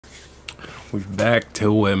We back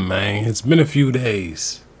to it, man. It's been a few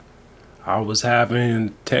days. I was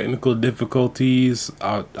having technical difficulties.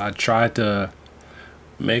 I tried to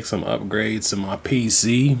make some upgrades to my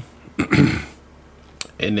PC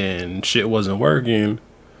and then shit wasn't working.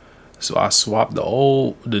 So I swapped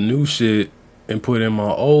the new shit and put in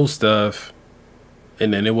my old stuff,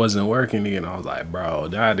 and then it wasn't working again. I was like, bro,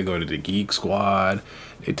 I had to go to the Geek Squad.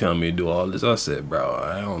 They tell me to do all this. I said, bro,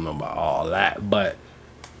 I don't know about all that, but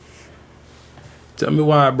tell me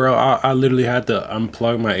why, bro. I literally had to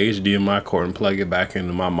unplug my HDMI cord and plug it back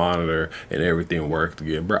into my monitor, and everything worked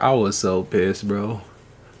again, bro. I was so pissed, bro.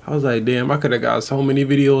 I was like, damn, I could have got so many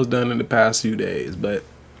videos done in the past few days, but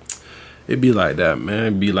it be like that, man.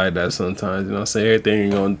 It be like that sometimes, you know what I'm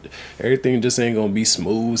saying? Everything just ain't gonna be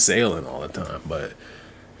smooth sailing all the time, but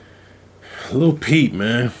Lil Peep,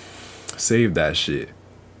 man, save that shit.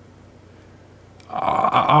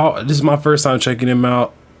 This is my first time checking him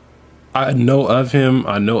out. I know of him.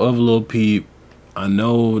 I know of Lil Peep. I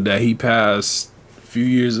know that he passed a few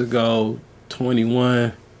years ago,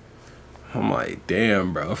 21. I'm like,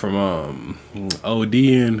 damn, bro, from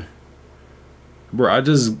ODing. Bro, I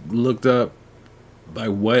just looked up like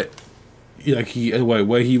what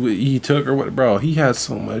he took or what, bro. He had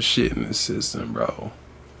so much shit in his system, bro.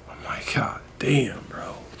 I'm like, god damn,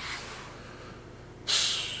 bro.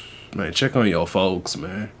 Man, check on your folks,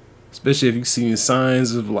 man. Especially if you seeing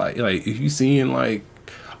signs of like if you seeing like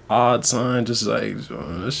odd signs, just like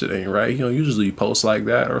this shit ain't right. You don't usually post like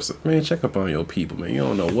that or something. Man, check up on your people, man. You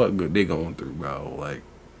don't know what good they going through, bro. Like,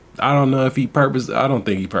 I don't know if I don't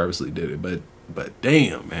think he purposely did it, but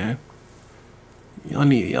damn, man.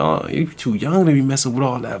 You too young to be messing with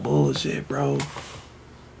all that bullshit, bro.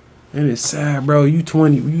 And it's sad, bro. You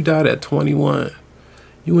died at 21.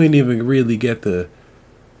 You ain't even really get to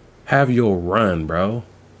have your run, bro.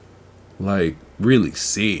 Like, really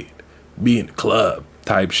see it. Be in the club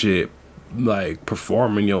type shit. Like,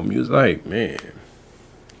 performing your music. Like, man.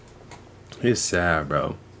 It's sad,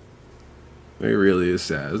 bro. It really is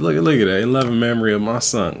sad. Look at that. In loving memory of my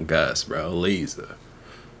son, Gus, bro. Lisa.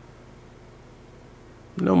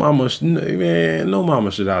 No mama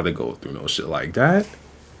should have to go through no shit like that.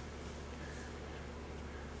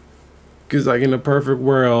 Cause like in a perfect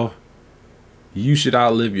world, you should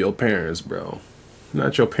outlive your parents, bro.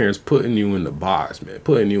 Not your parents putting you in the box, man.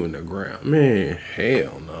 Putting you in the ground. Man,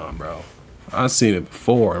 hell no, bro. I've seen it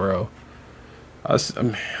before, bro. I've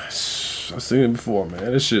seen it before,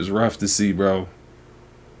 man. This shit's rough to see, bro.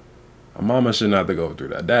 My mama shouldn't have to go through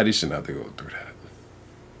that. Daddy shouldn't have to go through that.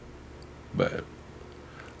 But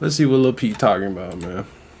let's see what Lil Pete talking about, man.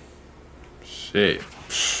 Shit.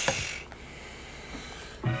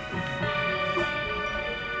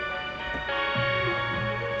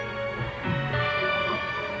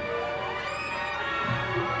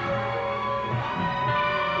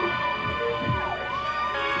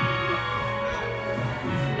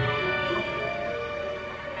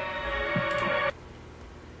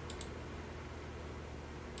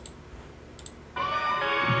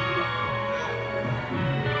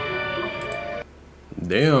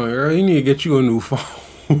 Damn, girl, you need to get you a new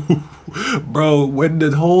phone. Bro, when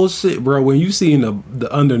the whole shit, bro, when you see the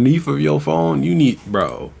underneath of your phone, you need,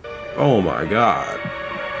 bro. Oh my god.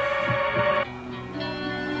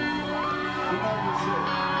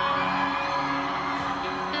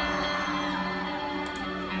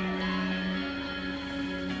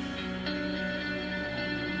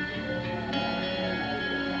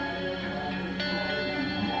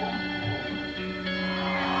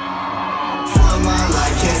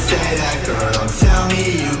 Say that, girl, don't tell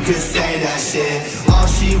me you could say that shit. All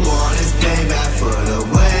she want is payback for the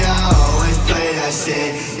way I always play that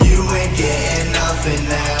shit. You ain't getting nothing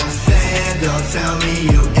that I'm saying. Don't tell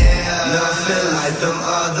me you ain't nothing like them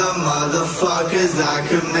other motherfuckers. I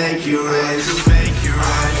could make you rich,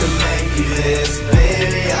 I could make you this,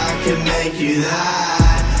 baby, I could make you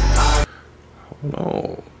that.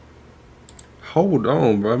 Hold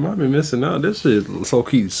on, bro. I might be missing out. This shit so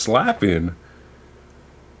keep slapping.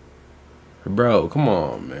 Bro, come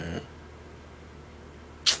on, man.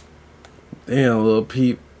 Damn, Lil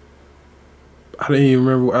Peep. I didn't even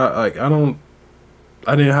remember. I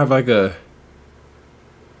didn't have like a.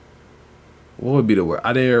 What would be the word?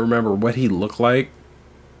 I didn't remember what he looked like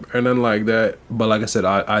or nothing like that. But like I said,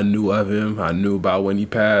 I knew of him. I knew about when he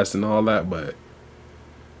passed and all that. But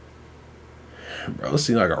bro, it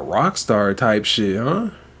seemed like a rock star type shit, huh?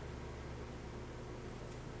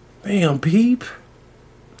 Damn, Peep.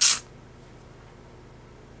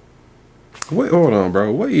 Wait, hold on,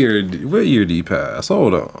 bro. What year did he pass?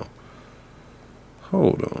 Hold on.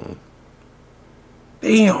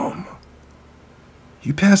 Damn.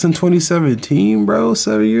 You passed in 2017, bro?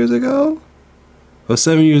 7 years ago? Or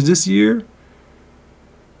 7 years this year?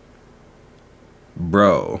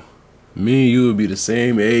 Bro, me and you would be the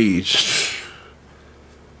same age.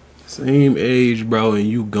 Same age, bro, and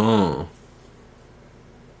you gone.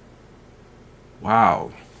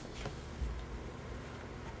 Wow.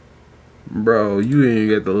 Bro, you ain't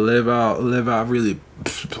get to live out, really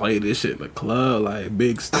play this shit in the club, like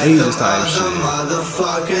big stages type shit.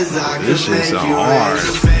 This shit's so hard. I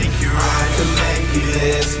can make you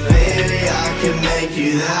this, baby, I can make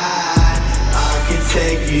you that. I can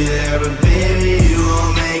take you there, but baby, you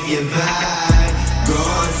won't make it back.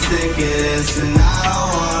 Growing sick of this, and I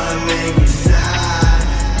don't wanna make you sad.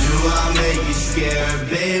 Do I make you scared,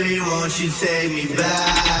 baby, won't you take me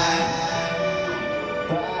back?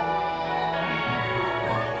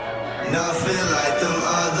 Nothing like them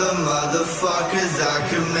other motherfuckers. I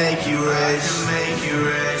can make you rich, make you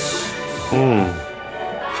rich.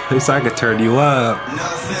 At least I could turn you up.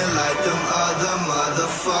 Nothing like them other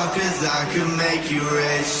motherfuckers. I can make you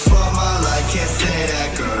rich. For my life, can't say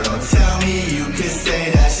that, girl. Don't tell me you can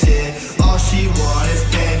say that shit. All she want is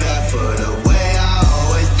payback for the way I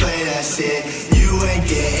always play that shit. You ain't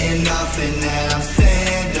getting nothing that I'm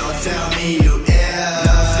saying. Don't tell me you ill.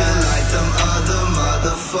 Nothing like them other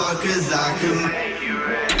motherfuckers. I can make you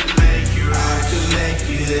rich, make you rich. I can make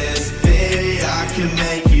you this, baby. I can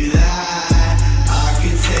make you that.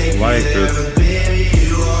 I like this. but baby,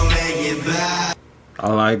 you won't make it back. I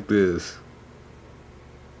like this.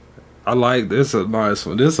 I like this. A nice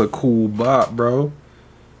one. This a cool bop, bro.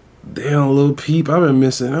 Damn, Lil Peep, I've been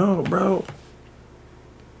missing out, bro.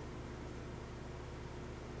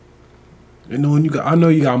 You know, when you got, I know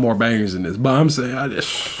you got more bangers than this, but I'm saying,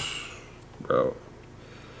 bro,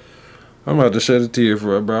 I'm about to shed a tear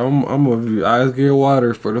for it, bro. I'm gonna be eyes get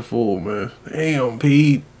water for the fool, man. Damn,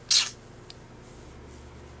 Pete.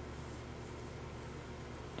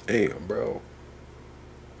 Damn, bro.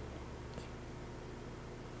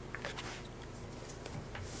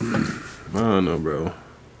 I don't know, bro.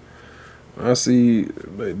 I see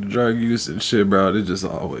like the drug use and shit, bro.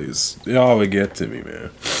 They always get to me,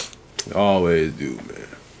 man. They always do,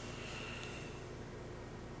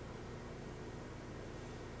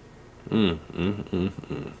 man.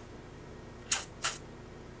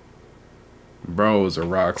 Bro was a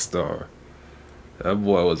rock star. That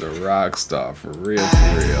boy was a rock star for real,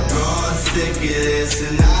 for real. Growing sick of this,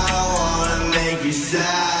 and I don't wanna make you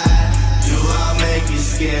sad. Do I make you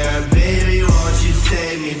scared, baby? Won't you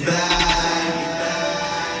take me back?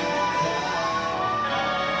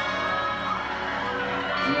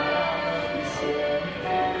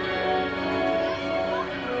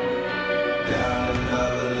 Down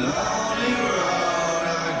another lonely road I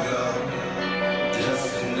go.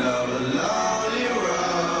 Just another lonely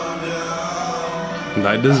road down.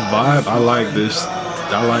 Like this vibe, I like this.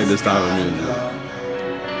 I like this type of music.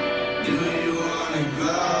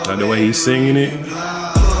 Like the way he's singing it.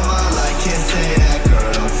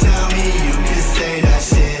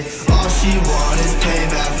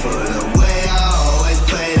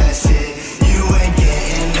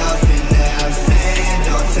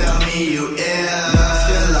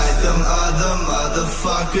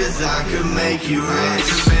 Cause I could make you rich,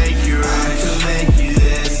 make you rich. I could make you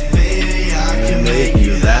this, baby, I can make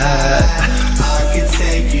you that. I can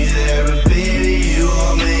take you there, but baby, you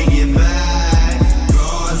won't make it back.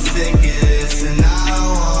 Growing sick of this, and I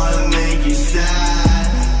don't wanna make you sad.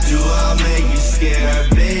 Do I make you scared,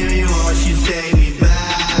 baby, won't you take me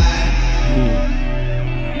back?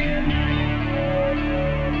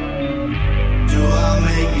 Do I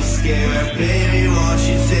make you scared, baby, won't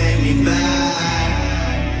you take me back?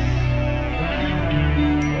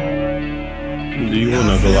 Do you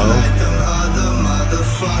wanna glow? Like them other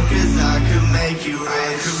motherfuckers, I could make you rich. I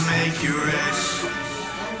could make you rich.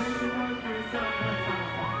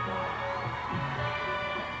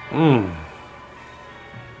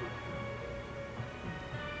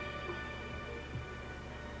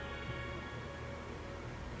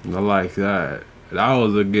 I like that. That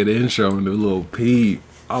was a good intro into Lil Peep.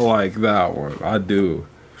 I like that one. I do.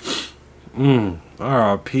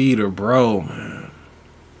 R.I.P. to bro, man.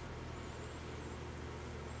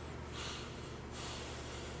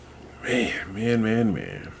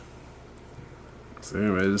 Man. So,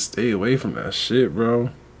 man, just stay away from that shit, bro.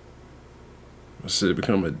 That shit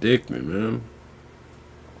become addicting, man.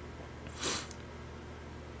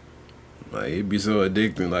 Like, it be so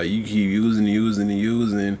addicting. Like, you keep using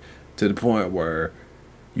to the point where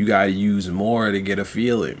you gotta use more to get a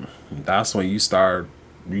feeling. That's when you start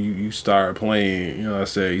playing, you know what I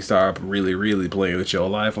say, you start really playing with your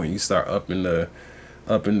life when you start upping the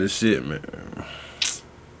shit, man.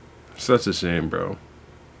 such a shame, bro.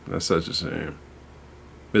 That's such a shame.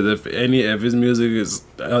 Because if his music is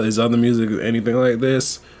his other music is anything like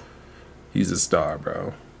this, he's a star,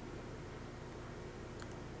 bro.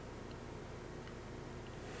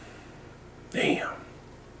 Damn.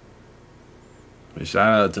 But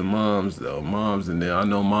shout out to moms though, moms, and then I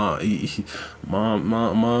know mom's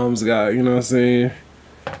got, you know what I'm saying.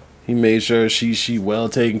 He made sure she well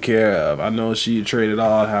taken care of. I know she traded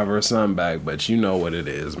all to have her son back, but you know what it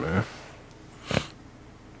is, man.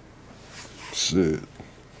 Shit.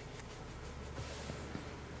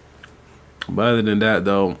 But other than that,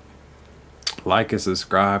 though, like and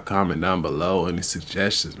subscribe, comment down below any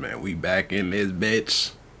suggestions, man. We back in this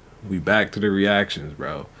bitch. We back to the reactions,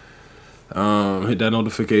 bro. Hit that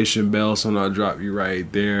notification bell so I'll drop you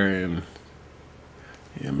right there. And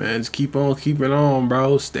yeah, man, just keep on keeping on,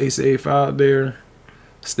 bro. Stay safe out there.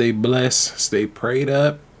 Stay blessed. Stay prayed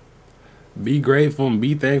up. Be grateful and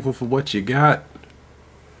be thankful for what you got.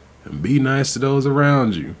 And be nice to those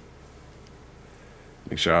around you.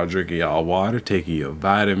 Make sure y'all drinking y'all water, taking your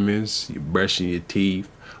vitamins, you brushing your teeth,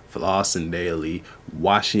 flossing daily,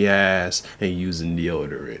 washing your ass, and using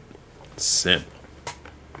deodorant. Simple.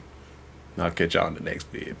 I'll catch y'all in the next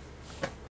video.